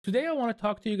Today, I want to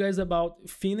talk to you guys about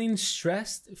feeling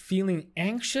stressed, feeling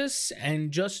anxious,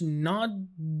 and just not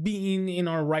being in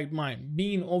our right mind,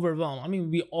 being overwhelmed. I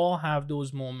mean, we all have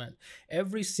those moments.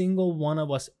 Every single one of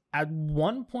us at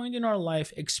one point in our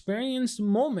life experienced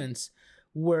moments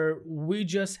where we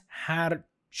just had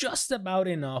just about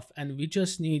enough and we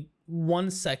just need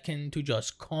 1 second to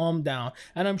just calm down.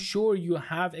 And I'm sure you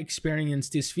have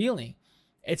experienced this feeling.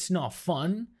 It's not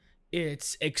fun,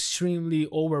 it's extremely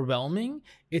overwhelming,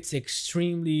 it's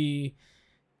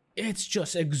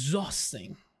just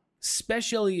exhausting,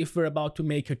 especially if we're about to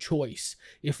make a choice,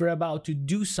 if we're about to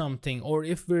do something, or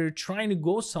if we're trying to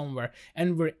go somewhere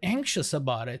and we're anxious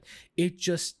about it. It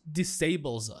just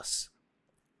disables us,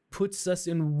 puts us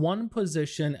in one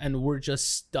position, and we're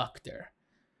just stuck there.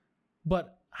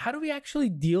 But how do we actually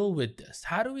deal with this?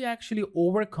 How do we actually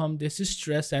overcome this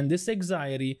stress and this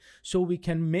anxiety so we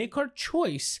can make our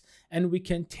choice and we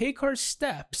can take our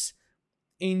steps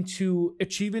into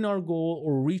achieving our goal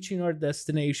or reaching our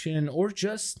destination or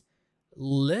just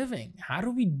living? How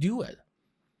do we do it?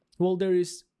 Well, there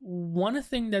is one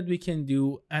thing that we can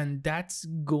do, and that's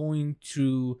going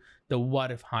through the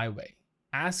what if highway,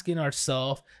 asking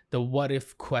ourselves the what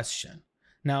if question.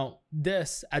 Now,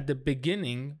 this at the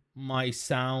beginning might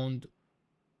sound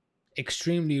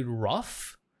extremely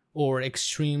rough or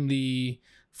extremely,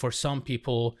 for some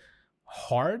people,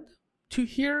 hard to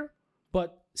hear,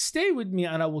 but stay with me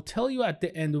and I will tell you at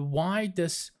the end why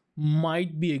this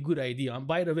might be a good idea. And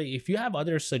by the way, if you have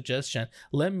other suggestions,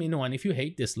 let me know. And if you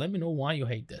hate this, let me know why you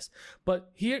hate this.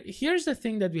 But here's the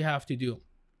thing that we have to do.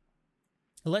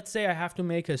 Let's say I have to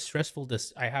make a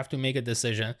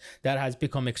decision that has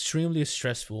become extremely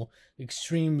stressful,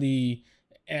 extremely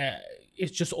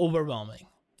it's just overwhelming.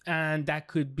 And that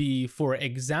could be, for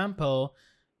example,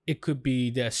 it could be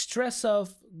the stress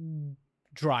of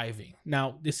driving.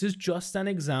 Now, this is just an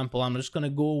example. I'm just going to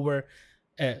go over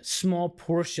a small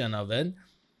portion of it,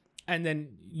 and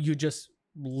then you just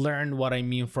learn what I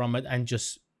mean from it and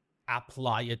just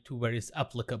apply it to where it's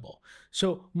applicable.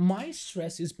 So my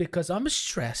stress is because I'm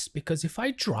stressed because if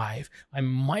I drive, I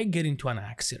might get into an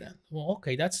accident. Well,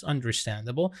 okay, that's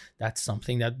understandable. That's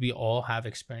something that we all have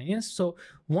experienced. So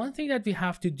one thing that we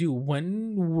have to do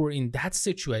when we're in that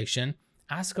situation,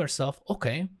 ask ourselves,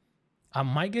 okay, I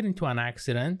might get into an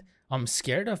accident. I'm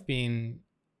scared of being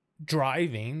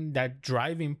driving. That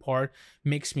driving part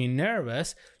makes me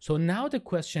nervous. So now the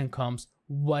question comes,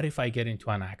 what if I get into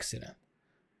an accident?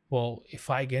 Well, if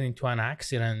I get into an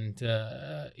accident,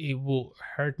 it will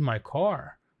hurt my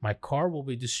car. My car will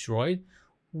be destroyed.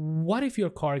 What if your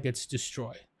car gets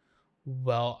destroyed?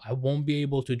 Well, I won't be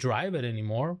able to drive it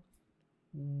anymore.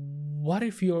 What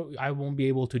if I won't be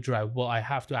able to drive? Well, I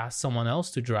have to ask someone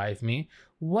else to drive me.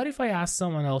 What if I ask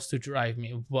someone else to drive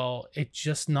me? Well, it's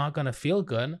just not gonna feel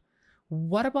good.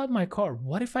 What about my car?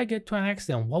 What if I get to an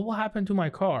accident? What will happen to my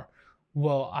car?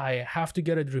 Well, I have to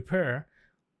get it repaired.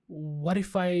 What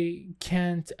if I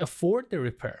can't afford the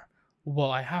repair?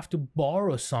 Well, I have to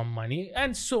borrow some money,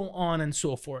 and so on and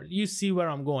so forth. You see where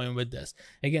I'm going with this.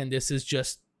 Again, this is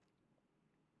just,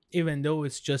 even though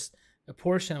it's just a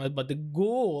portion of it, but the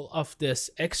goal of this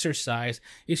exercise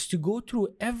is to go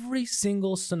through every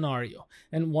single scenario.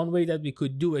 And one way that we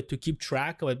could do it to keep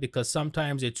track of it, because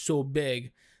sometimes it's so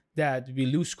big that we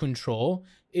lose control,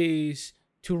 is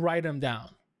to write them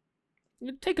down.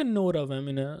 Take a note of them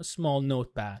in a small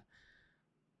notepad.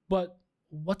 But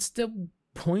what's the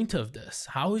point of this?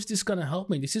 How is this going to help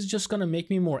me? This is just going to make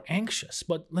me more anxious.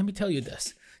 But let me tell you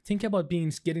this. Think about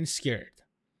getting scared.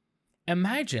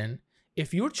 Imagine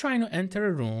if you're trying to enter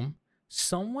a room,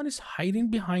 someone is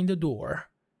hiding behind the door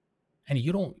and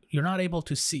you're not able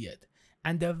to see it.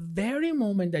 And the very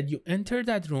moment that you enter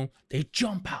that room, they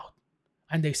jump out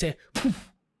and they say,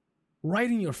 poof,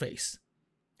 right in your face.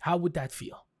 How would that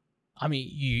feel? I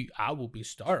mean, I will be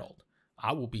startled.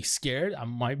 I will be scared. I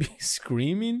might be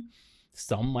screaming.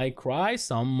 Some might cry.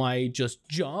 Some might just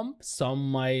jump.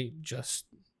 Some might just...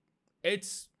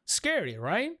 It's scary,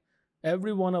 right?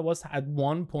 Every one of us at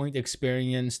one point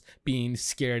experienced being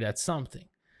scared at something.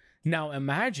 Now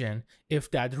imagine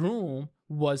if that room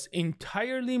was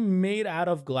entirely made out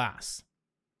of glass.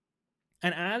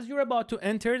 And as you're about to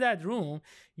enter that room,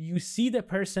 you see the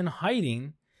person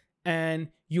hiding, and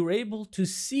you're able to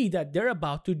see that they're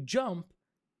about to jump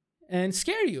and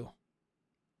scare you.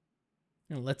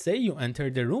 And let's say you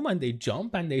enter the room and they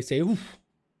jump and they say, oof.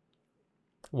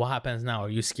 What happens now? Are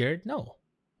you scared? No.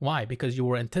 Why? Because you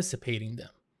were anticipating them.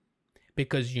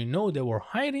 Because you know they were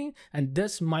hiding and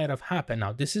this might have happened.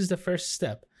 Now, this is the first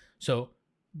step. So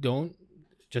don't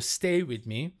just stay with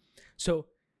me. So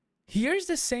here's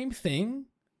the same thing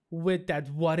with that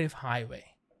what if highway.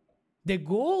 The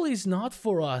goal is not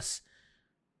for us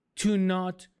to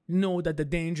not know that the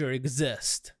danger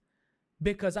exists.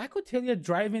 Because I could tell you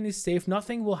driving is safe,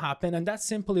 nothing will happen, and that's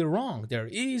simply wrong. There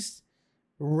is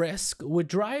risk with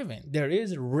driving. There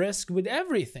is risk with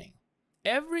everything.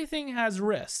 Everything has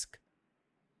risk.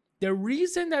 The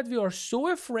reason that we are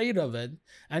so afraid of it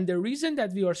and the reason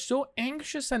that we are so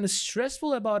anxious and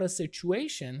stressful about a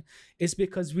situation is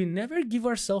because we never give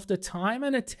ourselves the time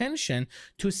and attention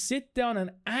to sit down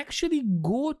and actually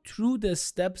go through the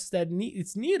steps that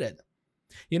it's needed.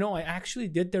 You know, I actually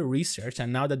did the research,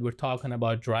 and now that we're talking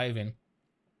about driving,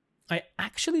 I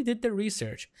actually did the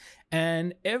research,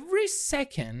 and every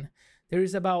second there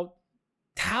is about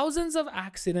thousands of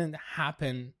accidents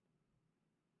happen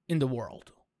in the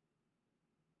world.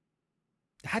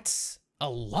 That's a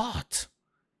lot.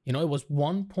 You know, it was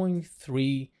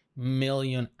 1.3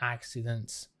 million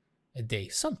accidents a day,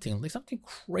 something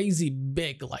crazy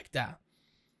big like that.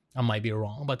 I might be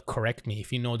wrong, but correct me.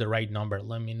 If you know the right number,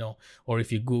 let me know. Or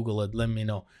if you Google it, let me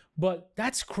know. But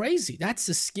that's crazy. That's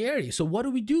scary. So what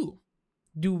do?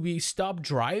 Do we stop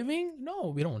driving?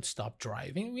 No, we don't stop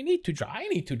driving. We need to drive. I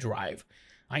need to drive.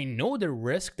 I know the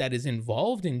risk that is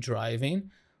involved in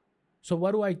driving. So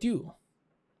what do?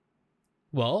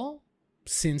 Well,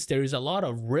 since there is a lot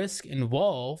of risk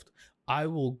involved, I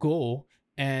will go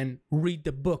and read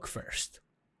the book first.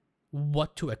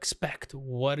 What to expect?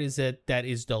 What is it that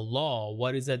is the law?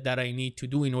 What is it that I need to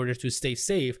do in order to stay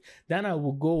safe? Then I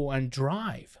will go and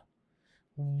drive.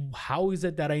 How is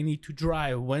it that I need to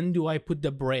drive? When do I put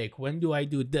the brake? When do I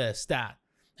do this, that?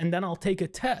 And then I'll take a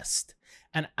test.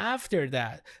 And after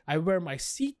that, I wear my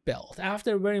seatbelt.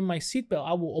 After wearing my seatbelt,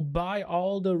 I will obey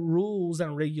all the rules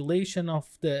and regulation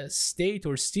of the state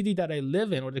or city that I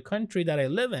live in or the country that I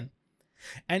live in.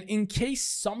 And in case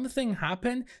something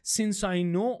happened, since I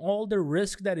know all the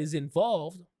risk that is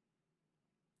involved,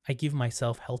 I give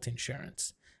myself health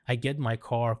insurance. I get my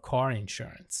car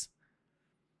insurance.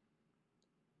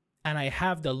 And I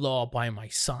have the law by my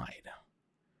side.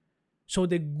 So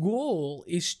the goal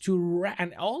is to,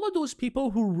 and all of those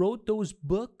people who wrote those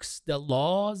books, the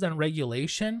laws and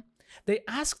regulation, they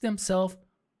ask themselves,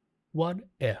 what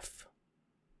if?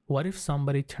 What if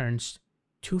somebody turns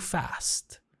too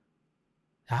fast?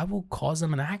 That will cause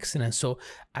them an accident. So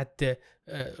at the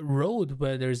road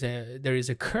where there is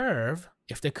a curve,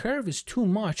 if the curve is too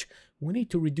much, we need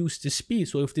to reduce the speed.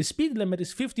 So if the speed limit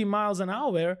is 50 miles an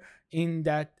hour in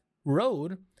that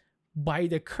road, by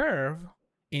the curve,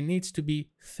 it needs to be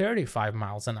 35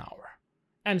 miles an hour,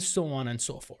 and so on and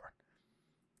so forth.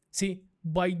 See,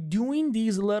 by doing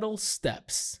these little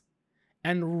steps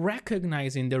and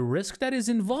recognizing the risk that is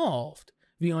involved,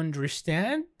 we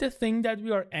understand the thing that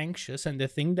we are anxious and the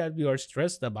thing that we are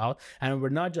stressed about. And we're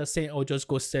not just saying, oh, just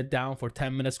go sit down for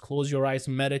 10 minutes, close your eyes,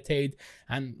 meditate,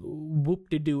 and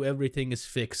whoop-de-doo, everything is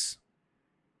fixed.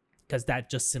 Because that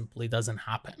just simply doesn't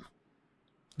happen.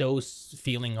 Those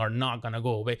feelings are not going to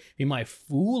go away. We might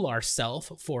fool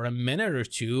ourselves for a minute or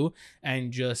two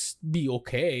and just be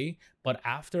okay. But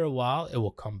after a while, it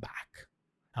will come back.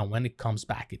 And when it comes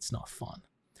back, it's not fun.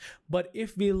 But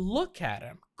if we look at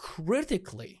him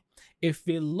critically, if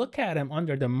we look at him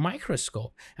under the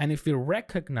microscope, and if we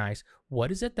recognize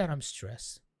what is it that I'm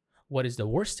stressed, what is the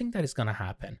worst thing that is going to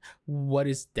happen, what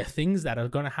is the things that are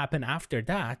going to happen after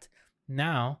that,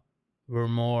 now we're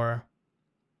more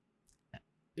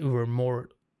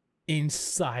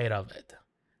inside of it.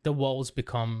 The walls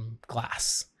become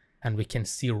glass and we can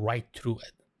see right through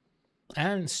it.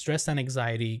 And stress and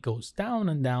anxiety goes down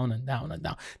and down and down and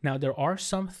down. Now, there are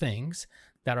some things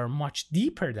that are much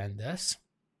deeper than this,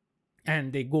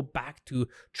 and they go back to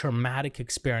traumatic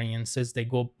experiences. They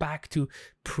go back to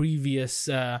previous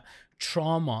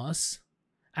traumas,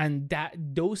 and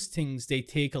those things, they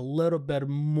take a little bit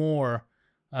more,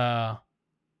 I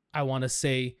want to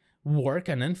say, work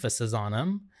and emphasis on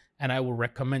them. And I would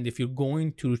recommend, if you're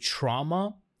going through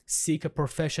trauma, seek a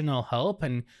professional help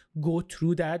and go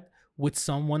through that with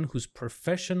someone who's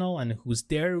professional and who's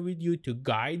there with you to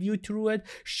guide you through it.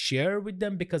 Share with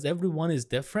them, because everyone is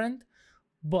different.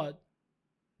 But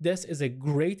this is a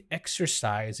great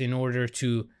exercise in order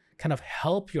to kind of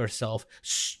help yourself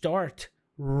start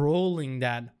rolling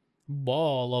that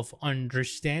ball of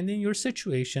understanding your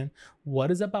situation, what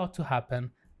is about to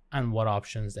happen, and what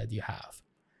options that you have.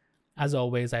 As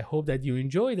always, I hope that you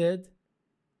enjoyed it.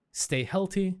 Stay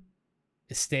healthy,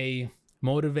 stay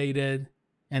motivated,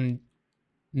 and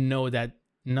know that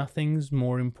nothing's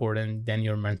more important than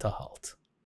your mental health.